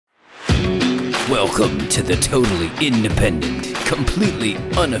Welcome to the totally independent, completely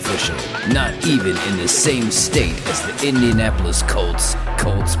unofficial, not even in the same state as the Indianapolis Colts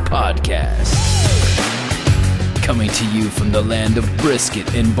podcast. Coming to you from the land of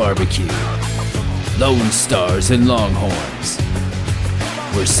brisket and barbecue, Lone Stars and Longhorns,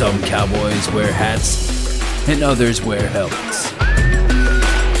 where some cowboys wear hats and others wear helmets.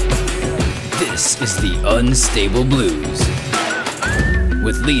 This is the Unstable Blues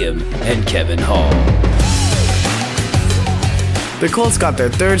with Liam and Kevin Hall. The Colts got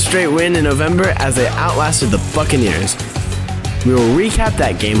their third straight win in November as they outlasted the Buccaneers. We will recap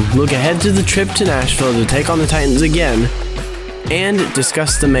that game, look ahead to the trip to Nashville to take on the Titans again, and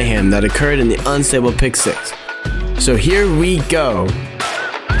discuss the mayhem that occurred in the unstable pick six. So here we go.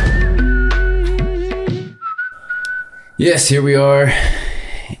 Yes, here we are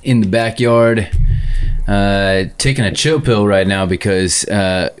in the backyard, taking a chill pill right now because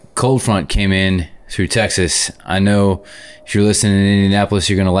cold front came in through Texas. I know if you're listening in Indianapolis,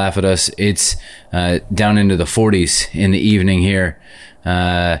 you're going to laugh at us. It's down into the 40s in the evening here.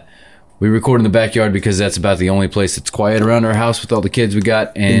 We record in the backyard because that's about the only place that's quiet around our house with all the kids we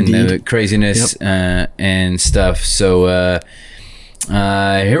got and the craziness and stuff. So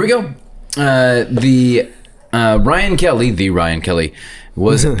here we go. The Ryan Kelly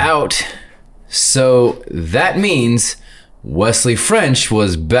was out. So that means Wesley French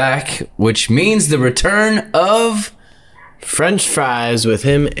was back, which means the return of French fries with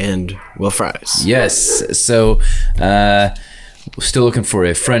him and Will Fries. Yes. So still looking for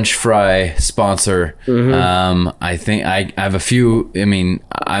a French fry sponsor. I think I have a few. I mean,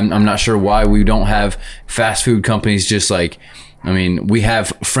 I'm not sure why we don't have fast food companies just like, I mean, we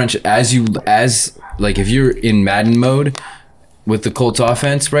have French as if you're in Madden mode with the Colts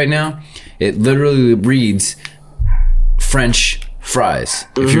offense right now, it literally reads French fries.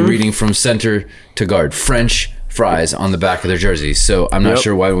 If you're reading from center to guard, French fries on the back of their jerseys. So I'm not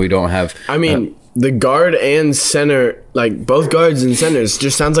sure why we don't have. I mean, the guard and center, like both guards and centers,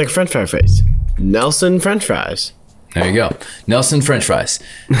 just sounds like French fry face. Nelson French fries. There you go. Nelson French fries.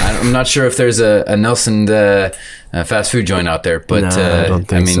 I'm not sure if there's a Nelson fast food joint out there, but I don't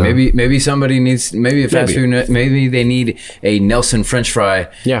think so. maybe somebody needs food. Maybe they need a Nelson French fry.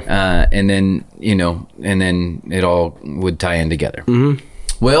 Yeah. And then it all would tie in together.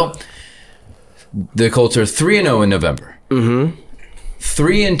 Well, the Colts are 3-0 in November.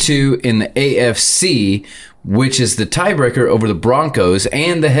 3-2 in the AFC, which is the tiebreaker over the Broncos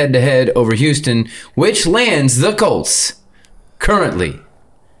and the head-to-head over Houston, which lands the Colts currently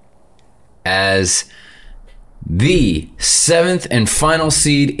as the 7th and final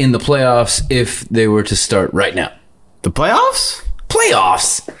seed in the playoffs if they were to start right now. The playoffs?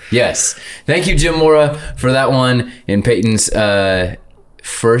 Playoffs! Yes. Thank you, Jim Mora, for that one in Peyton's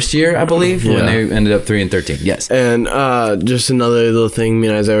first year, I believe, when they ended up 3-13. Yes. And just another little thing, me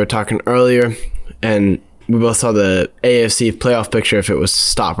and Isaiah were talking earlier, and we both saw the AFC playoff picture if it was to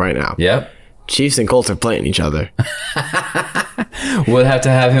stop right now. Yep. Chiefs and Colts are playing each other. We'll have to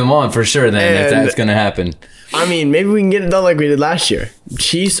have him on for sure then if that's going to happen. I mean, maybe we can get it done like we did last year.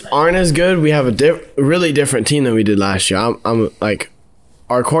 Chiefs aren't as good. We have a really different team than we did last year. I'm like,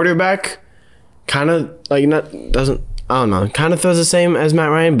 our quarterback kind of like kind of throws the same as Matt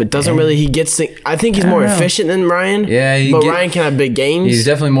Ryan, but doesn't really. I think he's more efficient than Ryan. Yeah, but Ryan can have big games. He's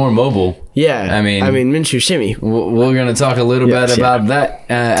definitely more mobile. Yeah, I mean Minshew shimmy. We're going to talk a little bit about that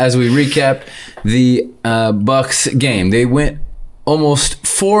as we recap the Bucks game. They went almost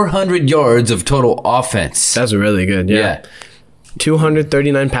 400 yards of total offense. That's really good. Yeah.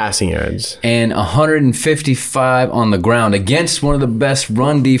 239 passing yards. And 155 on the ground against one of the best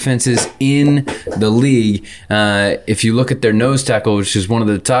run defenses in the league. If you look at their nose tackle, which is one of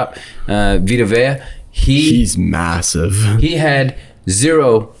the top, Vita Vea, he's massive. He had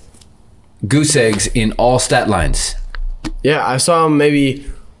 0 goose eggs in all stat lines. Yeah, I saw him maybe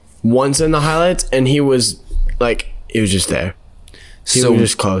once in the highlights, and he was just there. He was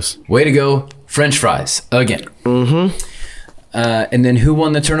just close. Way to go, French fries, again. And then who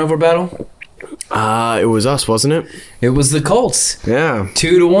won the turnover battle? It was us, wasn't it? It was the Colts. Yeah.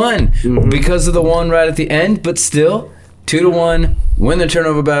 2-1 because of the one right at the end, but still 2-1. Win the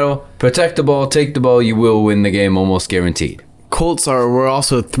turnover battle. Protect the ball. Take the ball. You will win the game, almost guaranteed. Colts were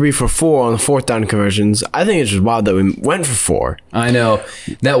also 3 for 4 on the fourth down conversions. I think it's just wild that we went for 4. I know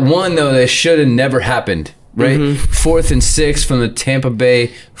that one though that should have never happened. Right, 4th and 6 from the Tampa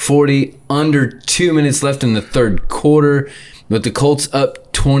Bay 40. Under 2 minutes left in the third quarter. With the Colts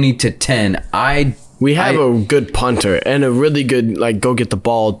up 20-10, I We have a good punter and a really good, like, go get the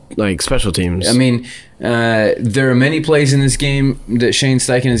ball, like, special teams. I mean, there are many plays in this game that Shane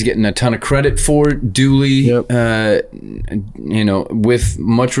Steichen is getting a ton of credit for. Duly, with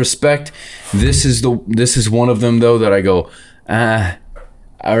much respect. This is one of them, though, that I go,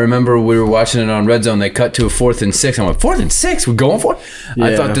 I remember we were watching it on Red Zone. They cut to a 4th and 6. I'm like, 4th and 6? We're going for it? Yeah.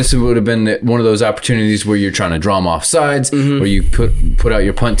 I thought this would have been one of those opportunities where you're trying to draw them off sides, where you put out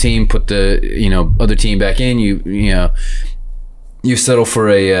your punt team, put the other team back in. You settle for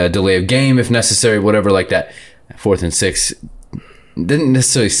a delay of game if necessary, whatever like that. 4th and 6 didn't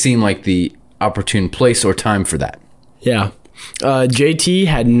necessarily seem like the opportune place or time for that. Yeah. JT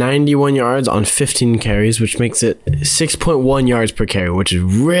had 91 yards on 15 carries, which makes it 6.1 yards per carry, which is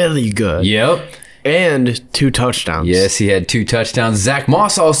really good. Yep. And 2 touchdowns. Yes, he had 2 touchdowns. Zach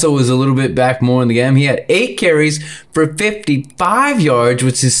Moss also was a little bit back more in the game. He had 8 carries for 55 yards,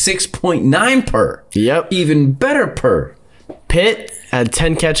 which is 6.9 per. Yep. Even better per. Pitt had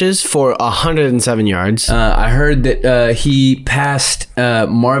 10 catches for 107 yards. I heard that he passed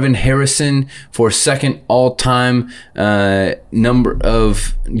Marvin Harrison for second all-time number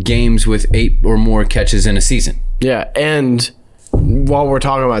of games with 8 or more catches in a season. Yeah, and while we're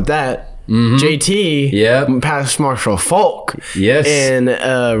talking about that, JT passed Marshall Falk in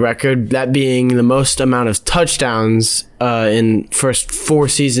a record, that being the most amount of touchdowns in first 4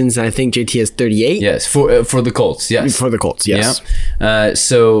 seasons. And I think JT has 38. Yes, for the Colts. Yes, for the Colts. Yes. Yeah.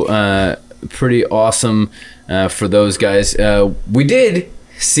 So pretty awesome for those guys. We did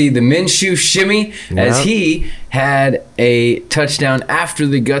see the Minshew shimmy as he had a touchdown after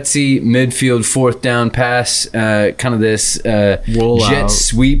the gutsy midfield 4th down pass, kind of this jet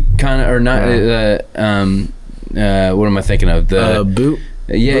sweep kind of, or not. What am I thinking of? The boot.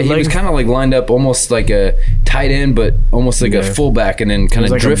 Yeah, he was kind of like lined up almost like a tight end, but almost like a fullback, and then kind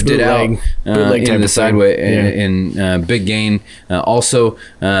of like drifted out into the sideway in big gain. Also,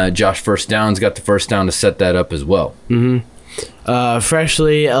 Josh First Downs got the first down to set that up as well.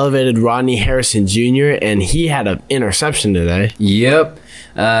 Freshly elevated Rodney Harrison Jr., and he had an interception today. Yep.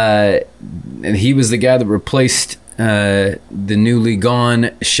 And he was the guy that replaced the newly gone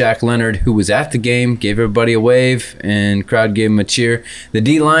Shaq Leonard, who was at the game, gave everybody a wave, and crowd gave him a cheer. The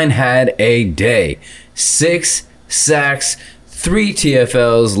D-line had a day. 6 sacks, 3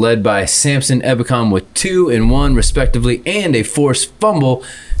 TFLs, led by Samson Ebicom with 2 and 1 respectively, and a forced fumble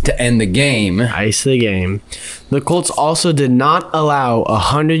to end the game. Ice the game. The Colts also did not allow a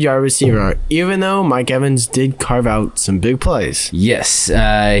 100-yard receiver, even though Mike Evans did carve out some big plays. Yes,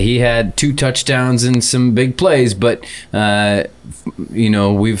 he had 2 touchdowns and some big plays, but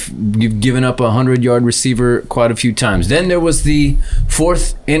you've given up a 100-yard receiver quite a few times. Then there was the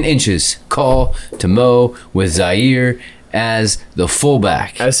 4th and inches call to Mo with Zaire as the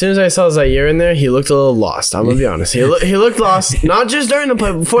fullback. As soon as I saw Zaire in there, he looked a little lost. I'm gonna be honest. He looked lost. Not just during the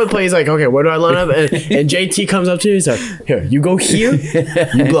play. Before the play, he's like, "Okay, where do I line up?" And JT comes up to me. He's like, "Here, you go here.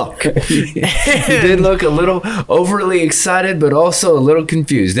 You block." He did look a little overly excited, but also a little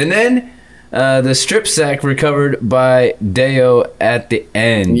confused. And then the strip sack recovered by Deo at the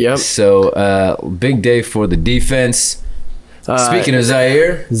end. Yep. So big day for the defense. Speaking of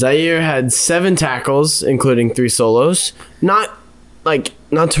Zaire had 7 tackles, including 3 solos. Not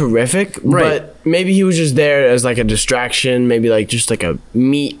terrific, but maybe he was just there as like a distraction. Maybe like just like a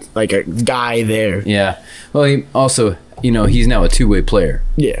guy there. Yeah. Well, he also, he's now a 2-way player.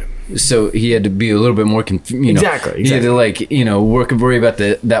 Yeah. So he had to be a little bit more, Exactly. He had to worry about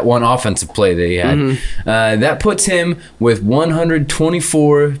that one offensive play that he had. That puts him with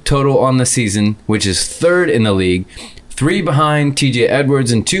 124 total on the season, which is 3rd in the league. 3 behind TJ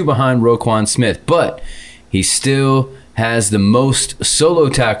Edwards and 2 behind Roquan Smith, but he still has the most solo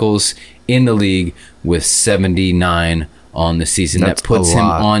tackles in the league with 79 on the season. That puts him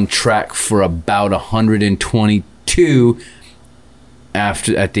on track for about 122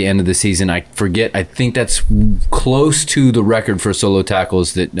 at the end of the season. I forget. I think that's close to the record for solo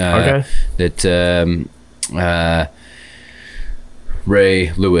tackles that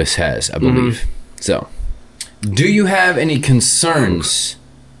Ray Lewis has, I believe. So. Do you have any concerns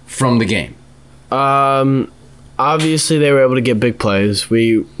from the game? Obviously, they were able to get big plays.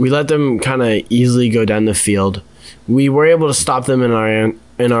 We let them kind of easily go down the field. We were able to stop them in our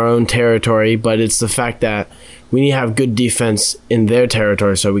own territory, but it's the fact that we need to have good defense in their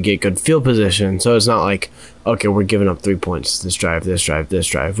territory so we get good field position. So it's not like, okay, we're giving up 3 points this drive.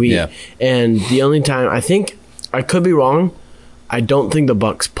 And the only time, I think, I could be wrong, I don't think the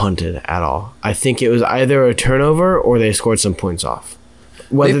Bucs punted at all. I think it was either a turnover or they scored some points off.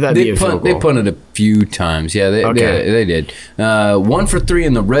 whether that be a field goal. They punted a few times. Yeah, they did. 1 for 3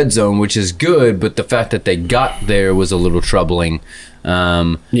 in the red zone, which is good, but the fact that they got there was a little troubling.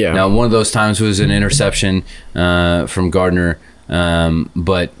 Now, one of those times was an interception from Gardner,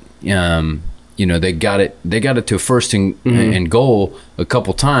 but they got it to first and goal a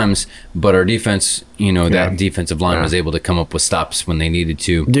couple times, but our defense, that defensive line was able to come up with stops when they needed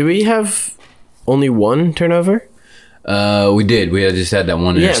to. Did we have only one turnover? We did. We just had that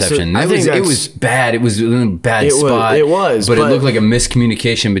one interception. So it was bad. It was in a bad spot. It was, but it looked like a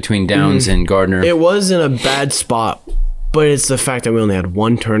miscommunication between Downs and Gardner. It was in a bad spot, but it's the fact that we only had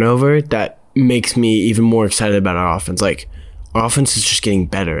one turnover that makes me even more excited about our offense. Like, our offense is just getting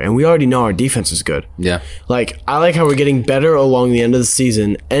better, and we already know our defense is good. Yeah. Like, I like how we're getting better along the end of the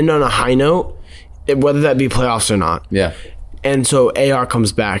season, end on a high note, whether that be playoffs or not. Yeah. And so AR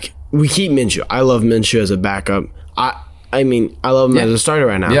comes back. We keep Minshew. I love Minshew as a backup. I mean, I love him as a starter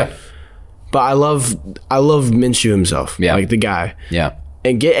right now. Yeah. But I love Minshew himself. Yeah. Like the guy. Yeah.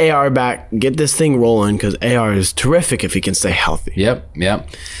 And get AR back, get this thing rolling, because AR is terrific if he can stay healthy. Yep.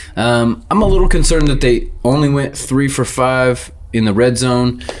 I'm a little concerned that they only went 3 for 5 in the red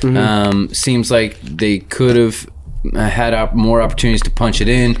zone. Seems like they could have had more opportunities to punch it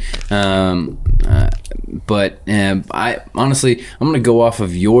in. But I honestly, I'm going to go off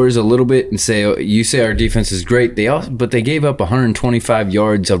of yours a little bit and say, you say our defense is great. But they gave up 125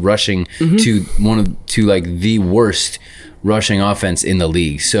 yards of rushing to the worst rushing offense in the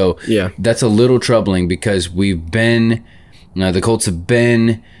league. So that's a little troubling, because the Colts have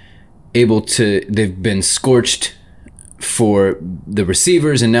been they've been scorched for the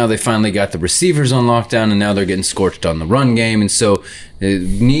receivers, and now they finally got the receivers on lockdown, and now they're getting scorched on the run game. And so they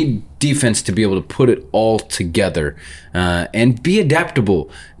need defense to be able to put it all together and be adaptable.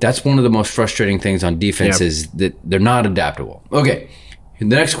 That's one of the most frustrating things on defense is that they're not adaptable. Okay. The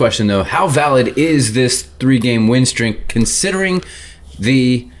next question, though, how valid is this 3-game win streak considering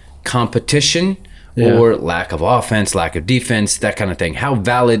the competition or lack of offense, lack of defense, that kind of thing? How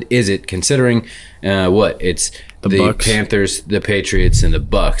valid is it considering it's the Panthers, the Patriots, and the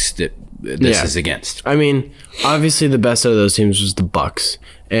Bucs that this is against? I mean, obviously the best out of those teams was the Bucs,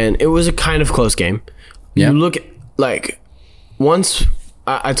 and it was a kind of close game. You look at, like, once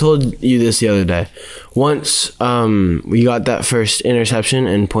I told you this the other day. Once we got that first interception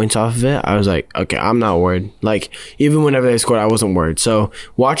and points off of it, I was like, okay, I'm not worried. Like, even whenever they scored, I wasn't worried. So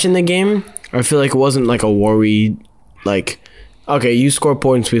watching the game, I feel like it wasn't like a worry, like, okay, you score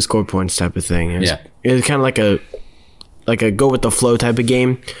points, we score points type of thing. It was kind of like a go with the flow type of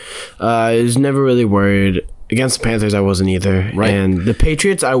game. I was never really worried. Against the Panthers, I wasn't either. Right. And the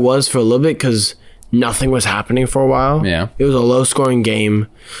Patriots, I was for a little bit because nothing was happening for a while. Yeah. It was a low-scoring game.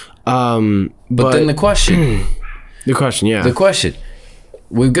 But then the question. The question,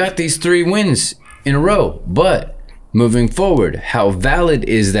 we've got these 3 wins in a row, but moving forward, how valid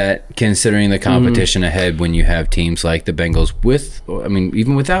is that considering the competition ahead when you have teams like the Bengals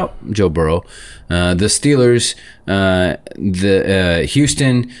even without Joe Burrow, the Steelers, the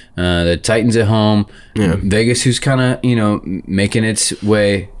Houston, the Titans at home, Vegas, who's kind of, making its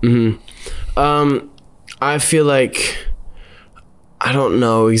way. I feel like I don't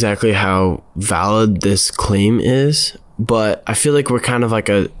know exactly how valid this claim is, but I feel like we're kind of like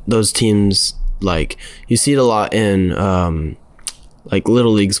those teams, like you see it a lot in like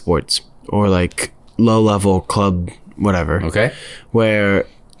little league sports or like low level club whatever. Okay. Where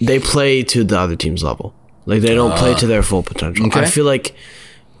they play to the other team's level. Like they don't play to their full potential. Okay. I feel like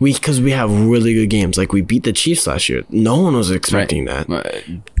because we have really good games. Like we beat the Chiefs last year. No one was expecting that.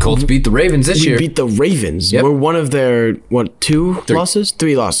 Colts beat the Ravens this year. We beat the Ravens. Yep. We're one of their, 3 losses?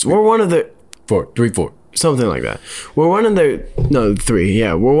 3 losses. We're one of their... 4. Something like that. We're one of their... No, 3.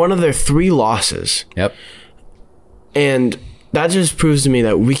 Yeah, we're one of their 3 losses. Yep. And that just proves to me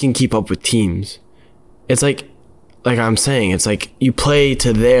that we can keep up with teams. It's like I'm saying, it's like you play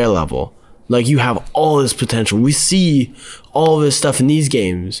to their level. Like you have all this potential. We see all this stuff in these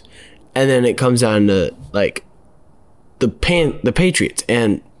games, and then it comes down to like the Patriots,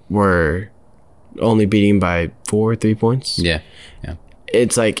 and we're only beating by 3 points. Yeah.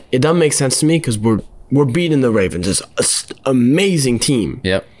 It's like it doesn't make sense to me because we're beating the Ravens. It's an amazing team.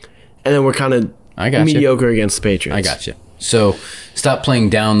 Yep. And then we're kind of mediocre against the Patriots. I got you. So stop playing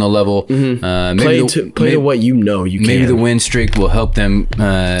down the level. Play to what you know you can. Maybe the win streak will help them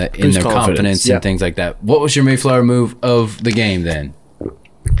in their confidence and things like that. What was your Mayflower move of the game then?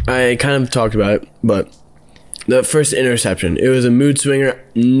 I kind of talked about it, but the first interception, it was a mood swinger.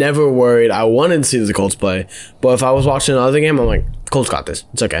 Never worried. I wanted to see the Colts play, but if I was watching another game, I'm like, Colts got this.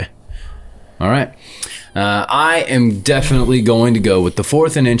 It's okay. All right. I am definitely going to go with the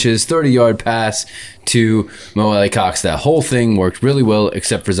 4th and inches, 30-yard pass to Mo Alley Cox. That whole thing worked really well,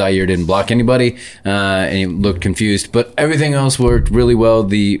 except for Zaire didn't block anybody, and he looked confused. But everything else worked really well.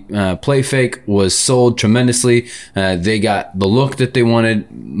 The play fake was sold tremendously. They got the look that they wanted.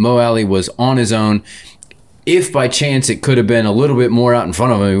 Mo Alley was on his own. If by chance it could have been a little bit more out in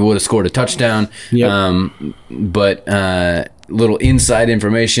front of him, he would have scored a touchdown. Yep. But little inside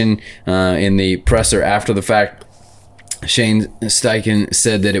information in the presser after the fact, Shane Steichen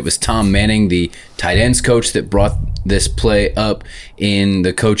said that it was Tom Manning, the tight ends coach, that brought this play up in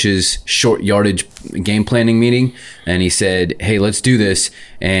the coach's short yardage game planning meeting. And he said, hey, let's do this.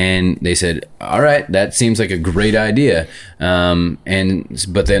 And they said, all right, that seems like a great idea. But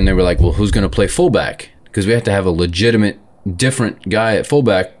then they were like, well, who's going to play fullback? Because we have to have a legitimate different guy at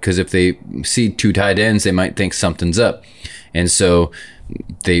fullback, because if they see 2 tight ends, they might think something's up. And so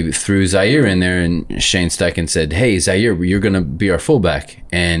they threw Zaire in there, and Shane Steichen said, hey, Zaire, you're going to be our fullback.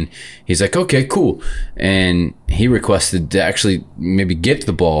 And he's like, okay, cool. And he requested to actually maybe get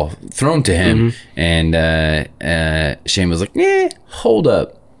the ball thrown to him. And Shane was like, hold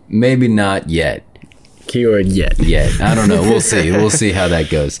up. Maybe not yet. Keyword yet. I don't know. We'll see. We'll see how that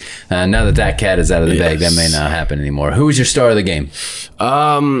goes. Now that cat is out of the bag, that may not happen anymore. Who was your star of the game?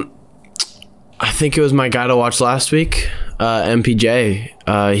 I think it was my guy to watch last week,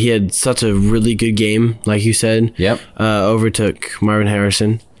 MPJ. He had such a really good game, like you said. Yep. Overtook Marvin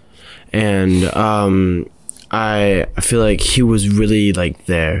Harrison. And I feel like he was really like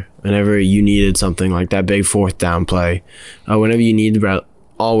there whenever you needed something like that big 4th down play. Whenever you need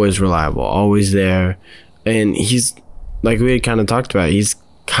always reliable, always there. And he's, like we had kind of talked about, he's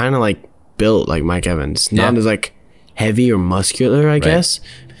kind of like built like Mike Evans. Not as like heavy or muscular, I guess,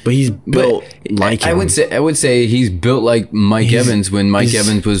 but he's built like him. I would say he's built like Mike Evans when Mike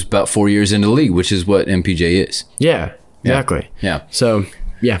Evans was about 4 years in the league, which is what MPJ is. Yeah, exactly. Yeah. So,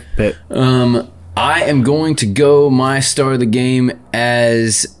 yeah. But I am going to go my star of the game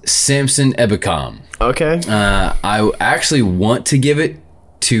as Samson Ebukam. Okay. I actually want to give it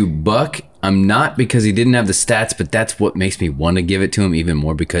to Buck. I'm not, because he didn't have the stats, but that's what makes me want to give it to him even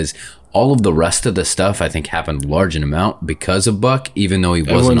more, because all of the rest of the stuff I think happened large in amount because of Buck, even though he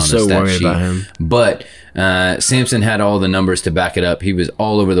wasn't on the stat sheet. About him. But Samson had all the numbers to back it up. He was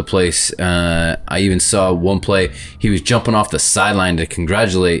all over the place. I even saw one play, he was jumping off the sideline to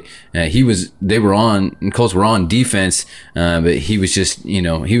congratulate. Colts were on defense, but he was just,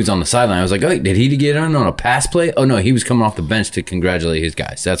 he was on the sideline. I was like, oh, did he get on a pass play? Oh no, he was coming off the bench to congratulate his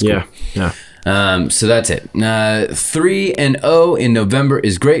guys. That's cool. Yeah. So that's it. 3-0 in November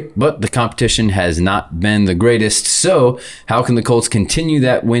is great, but the competition has not been the greatest. So how can the Colts continue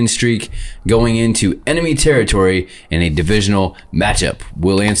that win streak going into enemy territory in a divisional matchup?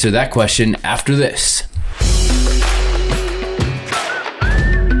 We'll answer that question after this.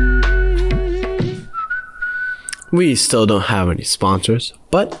 We still don't have any sponsors,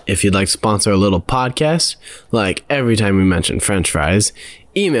 but if you'd like to sponsor a little podcast, like every time we mention French fries,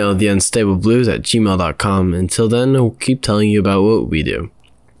 email theunstableplues@gmail.com. Until then, we'll keep telling you about what we do.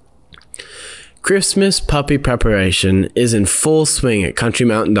 Christmas puppy preparation is in full swing at Country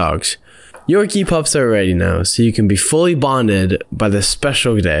Mountain Dogs. Yorkie pups are ready now, so you can be fully bonded by this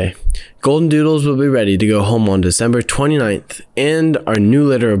special day. Golden Doodles will be ready to go home on December 29th, and our new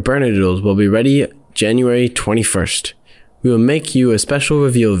litter of Bernedoodles will be ready January 21st. We will make you a special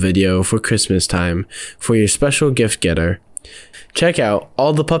reveal video for Christmas time for your special gift getter. Check out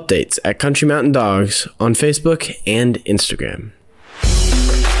all the pup dates at Country Mountain Dogs on Facebook and Instagram.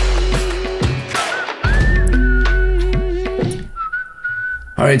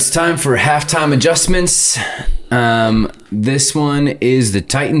 All right, it's time for halftime adjustments. This one is the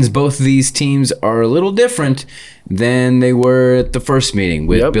Titans. Both of these teams are a little different than they were at the first meeting,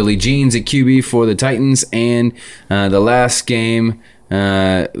 with Billy Jeans at QB for the Titans, and the last game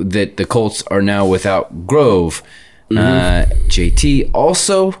that the Colts are now without Grove. JT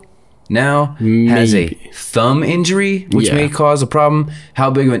also now has a thumb injury, which may cause a problem. How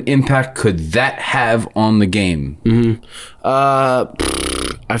big of an impact could that have on the game?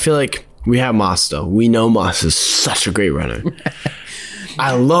 I feel like we have Moss, though. We know Moss is such a great runner.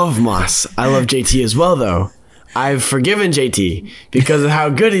 I love Moss. I love JT as well, though. I've forgiven JT because of how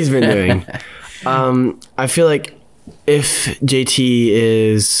good he's been doing. I feel like if JT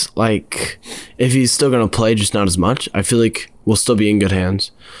is if he's still going to play, just not as much, I feel like we'll still be in good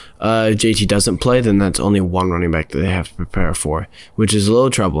hands. If JT doesn't play, then that's only one running back that they have to prepare for, which is a little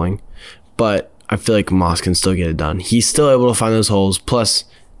troubling. But I feel like Moss can still get it done. He's still able to find those holes. Plus,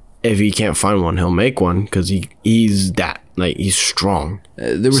 if he can't find one, he'll make one because he's that like he's strong.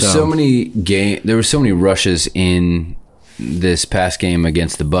 There were so many rushes in this past game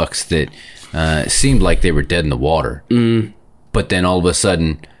against the Bucs that seemed like they were dead in the water. But then all of a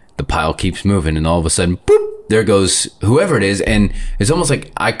sudden the pile keeps moving, and all of a sudden, boop, there goes whoever it is, and it's almost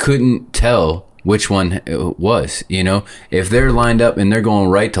like I couldn't tell which one it was. If they're lined up and they're going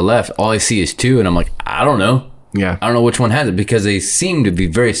right to left, all I see is two, and I'm like, I don't know. Yeah, I don't know which one has it, because they seem to be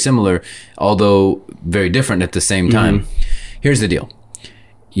very similar, although very different at the same time. Here's the deal.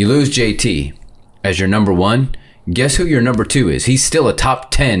 You lose JT as your number one. Guess who your number two is? He's still a top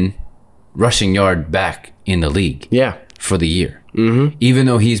 10 rushing yard back in the league. Yeah. For the year. Even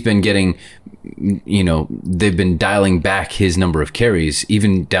though he's been getting, they've been dialing back his number of carries,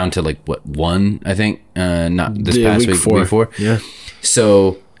 even down to like, one, I think, not this past week, week four. Yeah.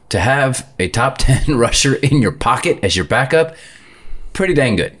 So to have a top 10 rusher in your pocket as your backup, pretty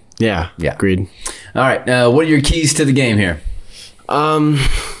dang good. Yeah. Agreed. All right. What are your keys to the game here?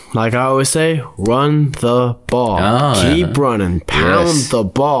 Like I always say, run the ball. Keep running. Pound the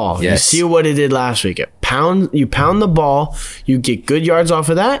ball. You see what it did last week. You pound the ball. You get good yards off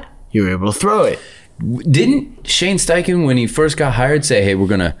of that. You're able to throw it. Didn't Shane Steichen, when he first got hired, say, "Hey, we're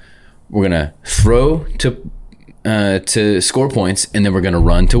gonna throw to score points, and then we're gonna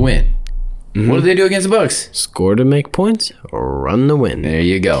run to win"? What did they do against the Bucs? Score to make points, run to win. There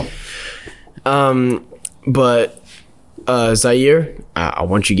you go. But Zaire, I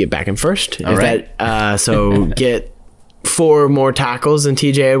want you to get back in first. All right. So get 4 more tackles than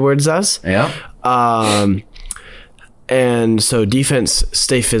TJ Edwards does. Yeah. And so defense,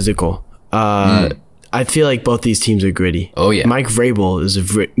 stay physical. I feel like both these teams are gritty. Oh yeah. Mike Vrabel is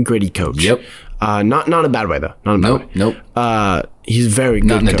a gritty coach. Yep. Not in a bad way though. Not in a bad way. Nope. He's very good.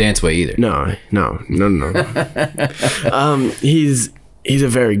 Not in a dance way either. No. He's a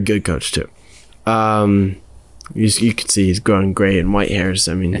very good coach too. You can see he's growing gray and white hairs.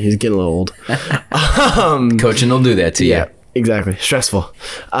 I mean, he's getting a little old. Coaching will do that to you. Yeah, exactly. Stressful.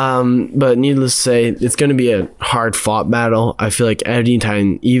 But needless to say, it's going to be a hard-fought battle. I feel like any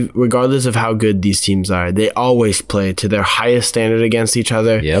time, regardless of how good these teams are, they always play to their highest standard against each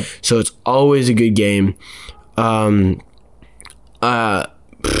other. Yep. So it's always a good game. I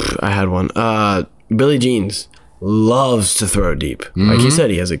had one. Billy Jeans loves to throw deep. Like he said,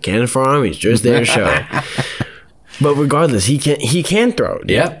 he has a cannon for arm. He's just there to show. But regardless, he can throw it.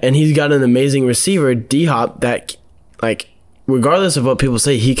 Yeah. And he's got an amazing receiver, D-Hop, that, like, regardless of what people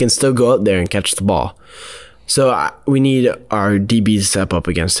say, he can still go up there and catch the ball. So we need our DBs to step up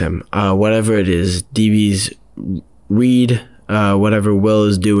against him. Whatever it is, DBs read whatever Will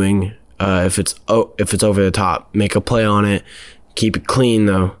is doing. If it's over the top, make a play on it. Keep it clean,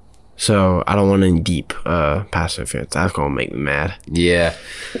 though. So I don't want any deep pass interference. That's gonna make me mad. Yeah.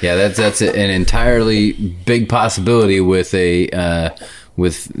 That's an entirely big possibility with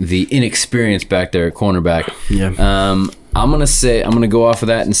with the inexperience back there at cornerback. Yeah. I'm gonna go off of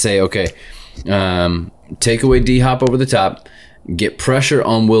that and say, okay, take away D-Hop over the top, get pressure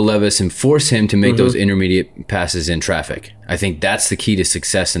on Will Levis and force him to make those intermediate passes in traffic. I think that's the key to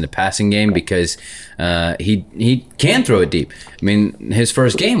success in the passing game, because he can throw it deep. I mean, his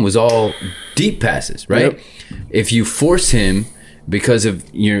first game was all deep passes, right? Yep. If you force him, because of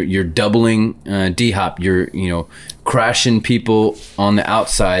you're doubling D-Hop, you're crashing people on the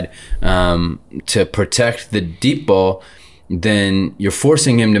outside to protect the deep ball, then you're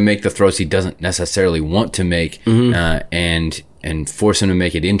forcing him to make the throws he doesn't necessarily want to make, and force him to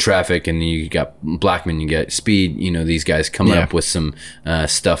make it in traffic. And you got Blackman, you got Speed, these guys coming up with some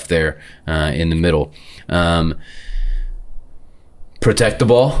stuff there in the middle. Protect the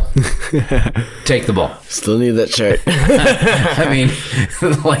ball, take the ball. Still need that shirt. I mean,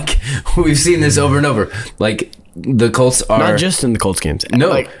 like, we've seen this over and over. Like, the Colts are... Not just in the Colts games. No.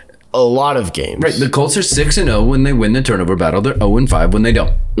 Like, a lot of games. Right. The Colts are 6-0 when they win the turnover battle. They're 0-5 when they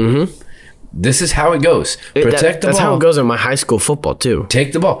don't. This is how it goes. Protect the ball. That's how it goes in my high school football, too.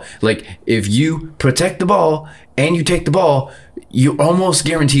 Take the ball. Like, if you protect the ball and you take the ball, you're almost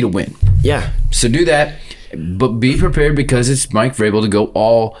guaranteed to win. Yeah. So do that, but be prepared, because it's Mike Vrabel to go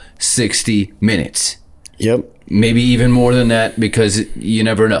all 60 minutes. Yep. Maybe even more than that, because you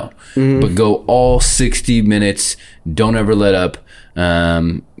never know. But go all 60 minutes. Don't ever let up.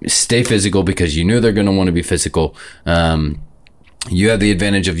 Stay physical, because you know they're going to want to be physical. You have the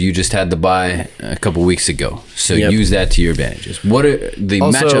advantage of you just had the bye a couple weeks ago, so use that to your advantages. What are the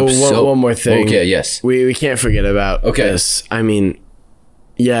matchups? One more thing. Okay, yes. We can't forget about this. I mean,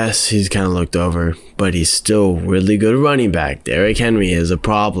 yes, he's kind of looked over, but he's still really good running back. Derrick Henry is a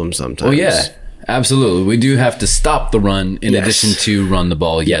problem sometimes. Oh, yeah. Absolutely. We do have to stop the run in addition to run the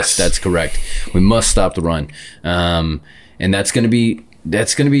ball. Yes, that's correct. We must stop the run. and that's going to be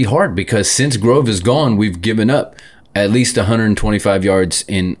hard because since Grove is gone, we've given up at least 125 yards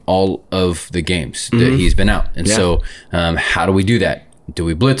in all of the games that he's been out. And so how do we do that? Do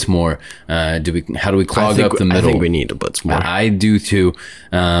we blitz more? How do we clog up the middle? I think we need to blitz more. I do too.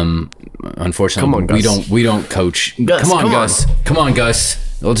 Unfortunately, Come on, Gus. we don't coach. Gus, Come on,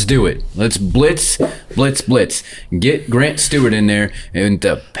 Gus. Let's do it. Let's blitz. Get Grant Stewart in there and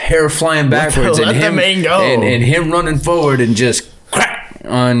the hair flying backwards Let and the man go. and him running forward and just crack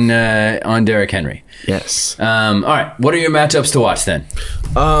on Derrick Henry. Yes. All right. What are your matchups to watch then?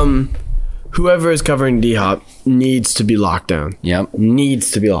 Whoever is covering D-Hop needs to be locked down. Yep.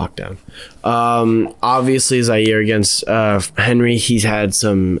 Needs to be locked down. Obviously, Zaire against Henry, he's had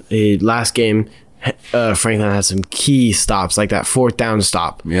some... last game, Franklin had some key stops, like that 4th down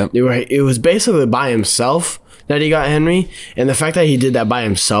stop. Yep. It was basically by himself that he got Henry, and the fact that he did that by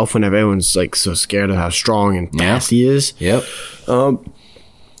himself when everyone's like so scared of how strong and fast he is. Yep. And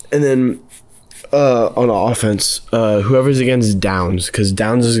then... on offense, whoever's against Downs, because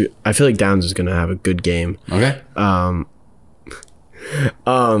I feel like Downs is gonna have a good game. Okay.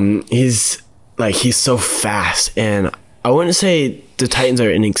 He's so fast, and I wouldn't say the Titans are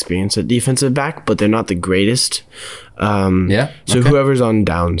inexperienced at defensive back, but they're not the greatest. So whoever's on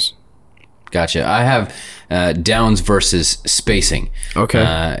Downs. Gotcha. I have Downs versus spacing. Okay.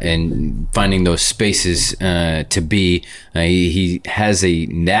 And finding those spaces to be. He has a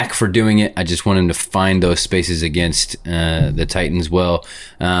knack for doing it. I just want him to find those spaces against the Titans well.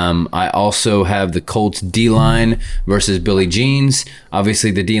 I also have the Colts D-line versus Billy Jeans.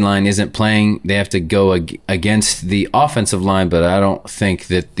 Obviously, the D-line isn't playing. They have to go against the offensive line, but I don't think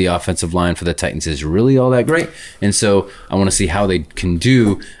that the offensive line for the Titans is really all that great. And so I want to see how they can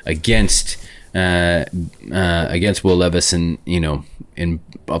do against Will Levis and, in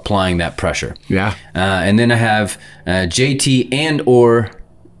applying that pressure. Yeah. And then I have JT and or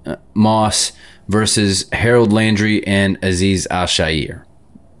Moss versus Harold Landry and Aziz Al-Shair.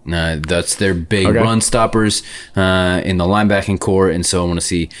 That's their big run stoppers in the linebacking core, and so I want to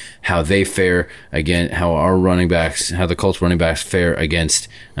see how they fare again, how the Colts running backs fare against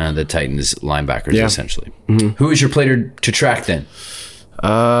the Titans linebackers, essentially. Mm-hmm. Who is your player to track then?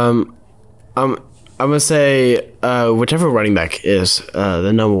 I'm gonna say whichever running back is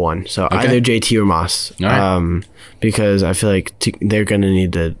the number one. So either JT or Moss. All right. Because I feel like they're gonna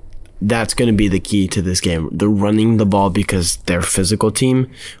need to. That's gonna be the key to this game. They're running the ball because they're a physical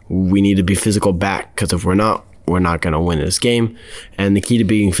team. We need to be physical back, because if we're not gonna win this game. And the key to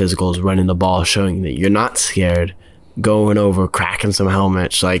being physical is running the ball, showing that you're not scared, going over, cracking some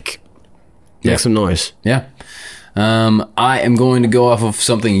helmets, make some noise. Yeah. I am going to go off of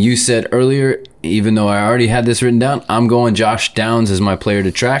something you said earlier, even though I already had this written down. I'm going Josh Downs as my player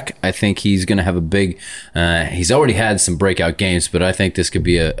to track. I think he's going to have a big, he's already had some breakout games, but I think this could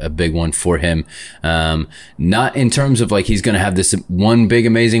be a big one for him. Not in terms of he's going to have this one big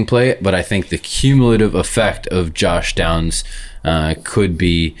amazing play, but I think the cumulative effect of Josh Downs could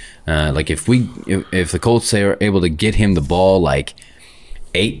be if the Colts are able to get him the ball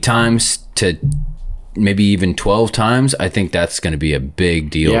 8 times to maybe even 12 times, I think that's going to be a big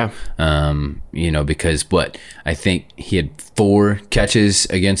deal. Yeah. Because I think he had 4 catches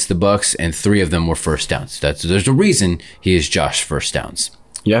against the Bucs and 3 of them were first downs. There's a reason he is Josh first downs.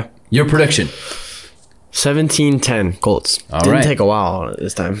 Yeah. Your prediction? 17-10 Colts. Didn't take a while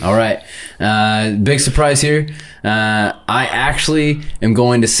this time. All right. Big surprise here. I actually am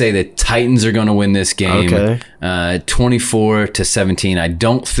going to say the Titans are going to win this game. 24-17. I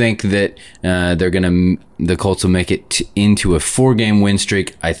don't think that the Colts will make it into a 4-game win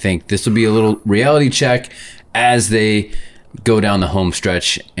streak. I think this will be a little reality check as they go down the home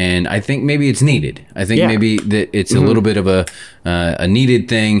stretch, and I think maybe it's needed. I think maybe that it's a little bit of a needed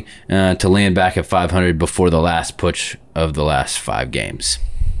thing to land back at 500 before the last push of the last 5 games.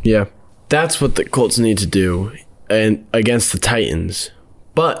 Yeah, that's what the Colts need to do and against the Titans.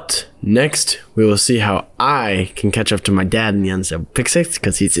 But next, we will see how I can catch up to my dad in the unsaid pick six,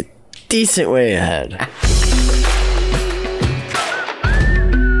 because he's a decent way ahead.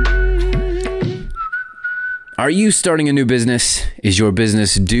 Are you starting a new business? Is your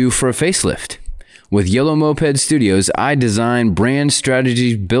business due for a facelift? With Yellow Moped Studios, I design brand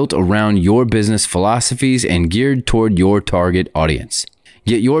strategies built around your business philosophies and geared toward your target audience.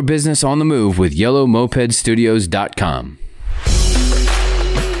 Get your business on the move with YellowMopedStudios.com.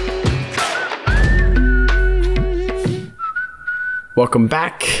 Welcome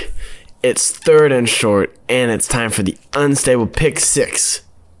back. It's 3rd and short, and it's time for the unstable pick 6.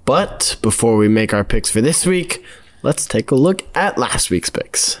 But before we make our picks for this week, let's take a look at last week's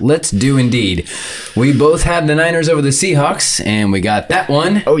picks. Let's do indeed. We both had the Niners over the Seahawks, and we got that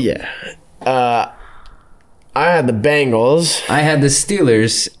one. Oh, yeah. I had the Bengals. I had the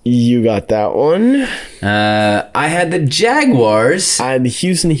Steelers. You got that one. I had the Jaguars. I had the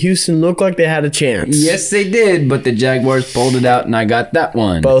Houston. Houston looked like they had a chance. Yes, they did, but the Jaguars pulled it out, and I got that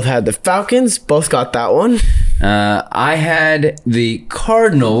one. Both had the Falcons. Both got that one. I had the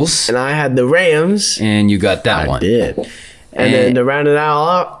Cardinals. And I had the Rams. And you got that one. I did. And then to round it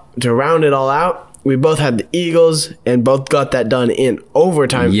all out, we both had the Eagles and both got that done in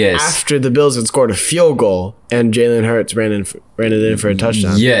overtime after the Bills had scored a field goal and Jalen Hurts ran it in for a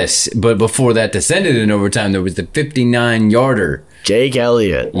touchdown. Yes, but before that descended in overtime, there was the 59-yarder. Jake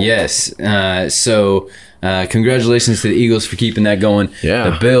Elliott. Yes. So congratulations to the Eagles for keeping that going.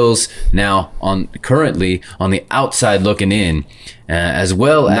 Yeah. The Bills now currently on the outside looking in, as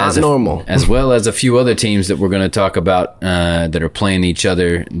well as a few other teams that we're going to talk about that are playing each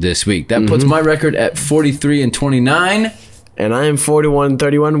other this week. That puts my record at 43-29, and I am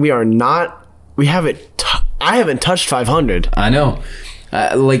 41-31. I haven't touched 500. I know.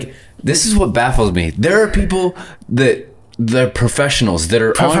 This is what baffles me. There are people that they're professionals that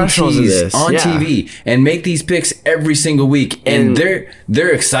are on TV and make these picks every single week, and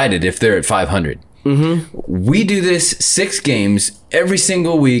they're excited if they're at 500. We do this 6 games every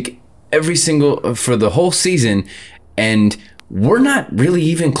single week, for the whole season, and we're not really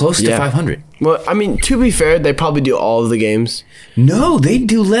even close to 500. Well, I mean, to be fair, they probably do all of the games. No, they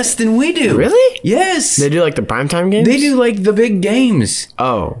do less than we do. Really? Yes. They do like the primetime games? They do like the big games.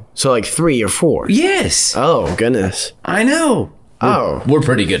 Oh, so like 3 or 4? Yes. Oh, goodness. I know. We're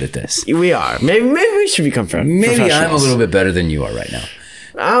pretty good at this. We are. Maybe we should become friends. Maybe I'm a little bit better than you are right now.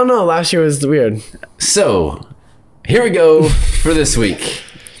 I don't know. Last year was weird. So, here we go for this week.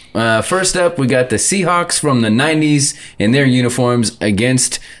 First up, we got the Seahawks from the 90s in their uniforms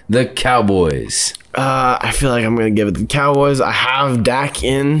against the Cowboys. I feel like I'm going to give it to the Cowboys. I have Dak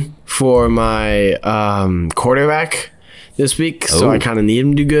in for my quarterback this week, so I kind of need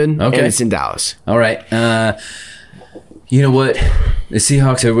him to do good. Okay. And it's in Dallas. All right. You know what? The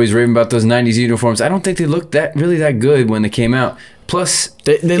Seahawks, everybody's raving about those 90s uniforms. I don't think they looked really that good when they came out. Plus,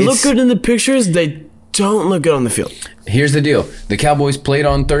 they look good in the pictures. They don't look good on the field. Here's the deal. The Cowboys played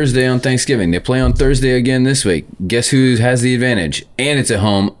on Thursday on Thanksgiving. They play on Thursday again this week. Guess who has the advantage? And it's at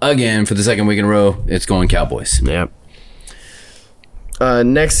home again for the second week in a row. It's going Cowboys. Yep.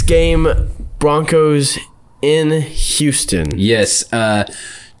 Next game, Broncos in Houston. Yes.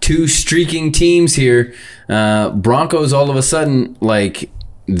 2 streaking teams here. Broncos all of a sudden,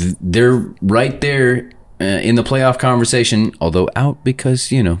 they're right there in the playoff conversation, although out because,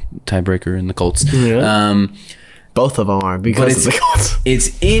 tiebreaker in the Colts. Yeah. Both of them are because of the Colts.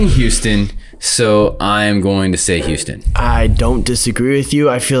 It's in Houston, so I'm going to say Houston. I don't disagree with you.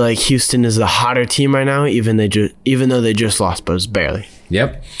 I feel like Houston is the hotter team right now, even though they just lost, but it's barely.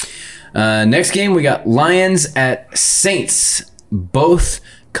 Yep. Next game, we got Lions at Saints. Both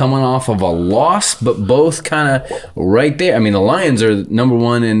coming off of a loss, but both kind of right there. I mean, the Lions are number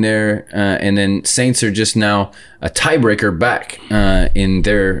 1 in there, and then Saints are just now a tiebreaker back in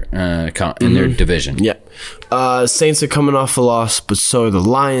their their division. Yep. Saints are coming off a loss, but so are the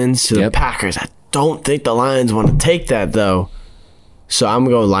Lions to the Packers. I don't think the Lions want to take that, though. So I'm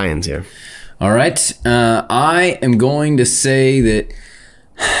going to go Lions here. All right. I am going to say that...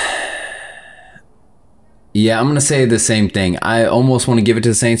 Yeah, I'm going to say the same thing. I almost want to give it to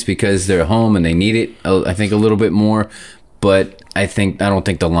the Saints because they're home and they need it, I think, a little bit more. But I don't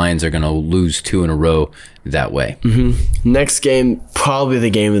think the Lions are going to lose 2 in a row that way. Next game, probably the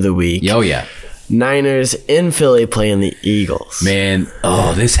game of the week. Oh, yeah. Niners in Philly playing the Eagles. Man,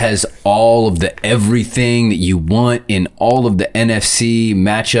 this has all of the everything that you want in all of the NFC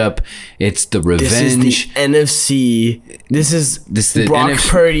matchup. It's the revenge. This is the NFC. This is the Brock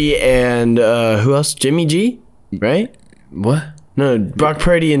Purdy and who else? Jimmy G, right? What? No, Brock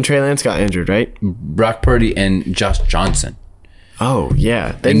Purdy and Trey Lance got injured, right? Brock Purdy and Josh Johnson. Oh,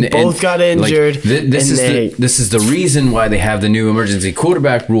 yeah. They both got injured. This is the reason why they have the new emergency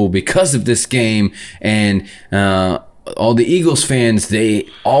quarterback rule, because of this game. And all the Eagles fans, they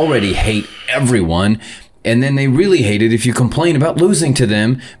already hate everyone. And then they really hate it if you complain about losing to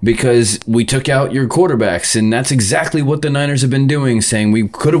them because we took out your quarterbacks. And that's exactly what the Niners have been doing, saying we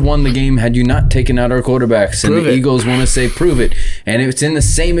could have won the game had you not taken out our quarterbacks. And the Eagles want to say, prove it. And it's in the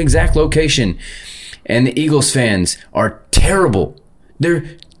same exact location. And the Eagles fans are terrible. They're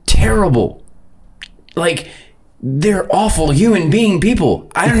terrible. They're awful human being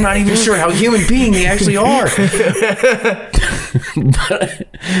people. I'm not even sure how human being they actually are.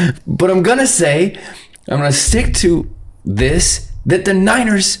 But I'm going to say I'm going to stick to this, that the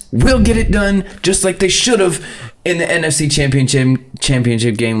Niners will get it done just like they should have in the NFC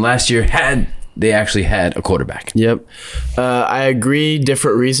championship game last year had they actually had a quarterback. Yep. I agree.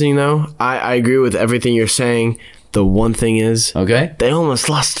 Different reasoning, though. I agree with everything you're saying. The one thing is, Okay. they almost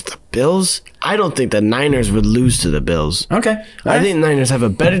lost to the Bills. I don't think the Niners would lose to the Bills. Okay. I think the Niners have a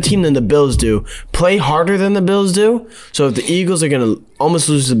better team than the Bills do, play harder than the Bills do. So if the Eagles are going to almost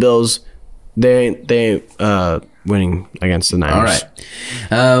lose to the Bills, they ain't winning against the Niners.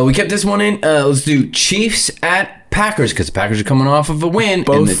 All right. We kept this one in. Let's do Chiefs at Packers, because the Packers are coming off of a win.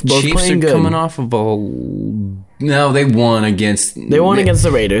 Both and the Chiefs are good. coming off of a... No, they won against... against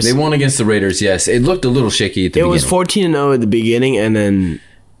the Raiders. They won against the Raiders, yes. It looked a little shaky at the beginning. It was 14-0 at the beginning, and then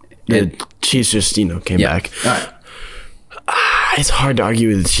the Chiefs just, came back. All right. It's hard to argue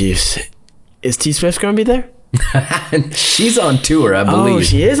with the Chiefs. Is T. Swift going to be there? She's on tour, I believe. Oh,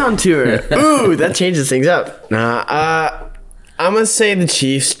 she is on tour. Ooh, that changes things up. I'm going to say the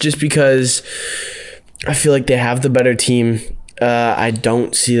Chiefs just because I feel like they have the better team. I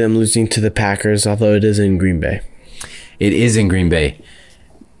don't see them losing to the Packers, although it is in Green Bay. It is in Green Bay.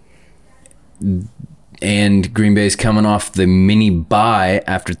 And Green Bay's coming off the mini bye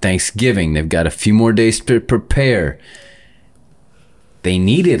after Thanksgiving. They've got a few more days to prepare. They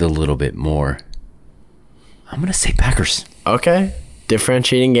need it a little bit more. I'm going to say Packers. Okay.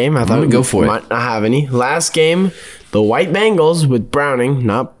 Differentiating game. I thought we go for it. Might not have any. Last game, the White Bengals with Browning,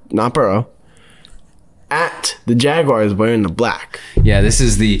 not Burrow, at the Jaguars wearing the black. Yeah, this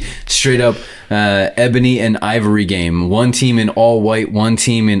is the straight up ebony and ivory game. One team in all white, one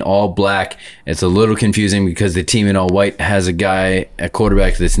team in all black. It's a little confusing because the team in all white has a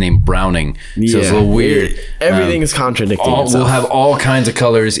quarterback that's named Browning. So it's a little weird. Everything is contradicting itself. We'll have all kinds of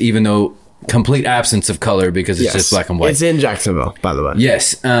colors, even though complete absence of color because it's just black and white. It's in Jacksonville, by the way.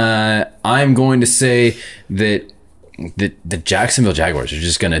 Yes. I'm going to say that the Jacksonville Jaguars are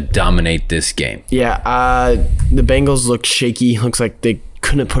just going to dominate this game. Yeah, the Bengals looked shaky. Looks like they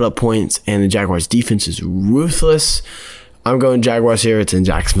couldn't put up points, and the Jaguars' defense is ruthless. I'm going Jaguars here. It's in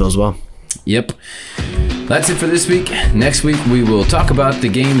Jacksonville as well. Yep. That's it for this week. Next week, we will talk about the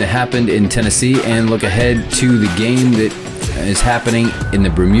game that happened in Tennessee and look ahead to the game that is happening in the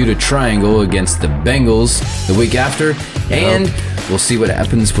Bermuda Triangle against the Bengals the week after. And we'll see what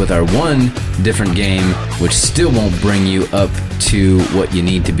happens with our one different game, which still won't bring you up to what you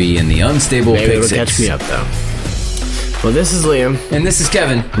need to be in the unstable Maybe pick it'll six. catch me up, though. Well, this is Liam. And this is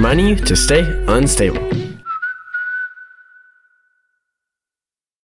Kevin. Reminding you to stay unstable.